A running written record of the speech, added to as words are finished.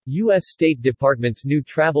U.S. State Department's new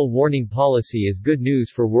travel warning policy is good news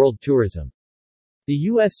for world tourism. The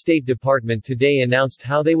U.S. State Department today announced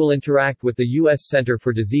how they will interact with the U.S. Center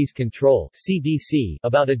for Disease Control (CDC)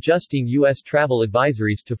 about adjusting U.S. travel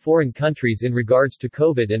advisories to foreign countries in regards to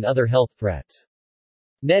COVID and other health threats.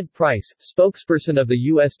 Ned Price, spokesperson of the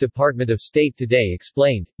U.S. Department of State today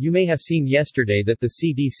explained, "You may have seen yesterday that the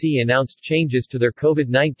CDC announced changes to their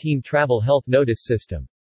COVID-19 travel health notice system.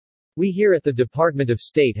 We here at the Department of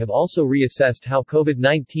State have also reassessed how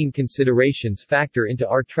COVID-19 considerations factor into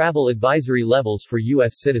our travel advisory levels for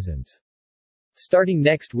U.S. citizens. Starting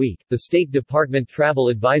next week, the State Department travel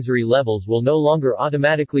advisory levels will no longer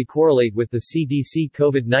automatically correlate with the CDC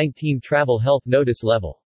COVID-19 travel health notice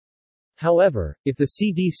level. However, if the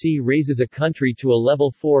CDC raises a country to a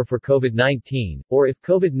level 4 for COVID-19, or if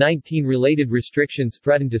COVID-19 related restrictions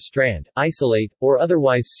threaten to strand, isolate, or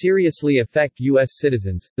otherwise seriously affect U.S.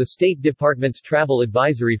 citizens, the State Department's travel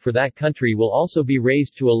advisory for that country will also be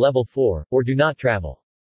raised to a level 4, or do not travel.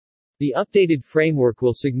 The updated framework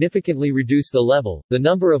will significantly reduce the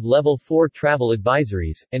number of level 4 travel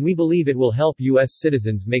advisories, and we believe it will help U.S.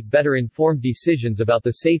 citizens make better informed decisions about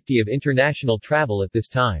the safety of international travel at this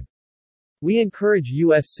time. We encourage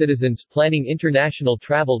U.S. citizens planning international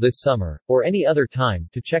travel this summer, or any other time,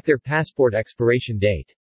 to check their passport expiration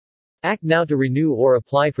date. Act now to renew or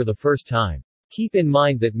apply for the first time. Keep in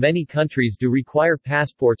mind that many countries do require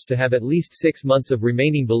passports to have at least 6 months of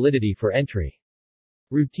remaining validity for entry.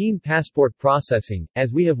 Routine passport processing,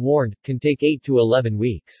 as we have warned, can take 8 to 11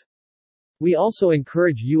 weeks. We also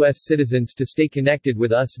encourage U.S. citizens to stay connected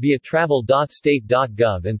with us via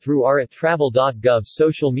travel.state.gov and through our @travel.gov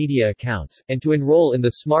social media accounts, and to enroll in the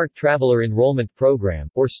Smart Traveler Enrollment Program,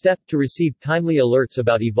 or STEP, to receive timely alerts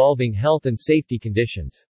about evolving health and safety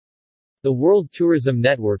conditions. The World Tourism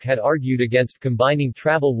Network had argued against combining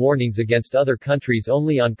travel warnings against other countries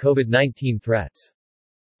only on COVID-19 threats.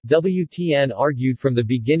 WTN argued from the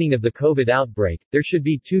beginning of the COVID outbreak, there should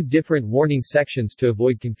be 2 different warning sections to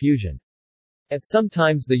avoid confusion. At some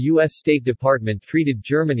times the U.S. State Department treated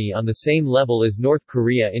Germany on the same level as North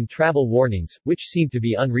Korea in travel warnings, which seemed to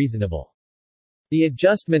be unreasonable. The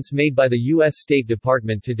adjustments made by the U.S. State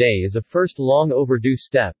Department today is a first long overdue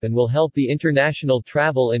step and will help the international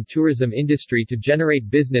travel and tourism industry to generate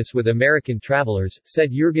business with American travelers,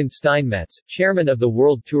 said Jürgen Steinmetz, chairman of the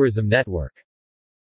World Tourism Network.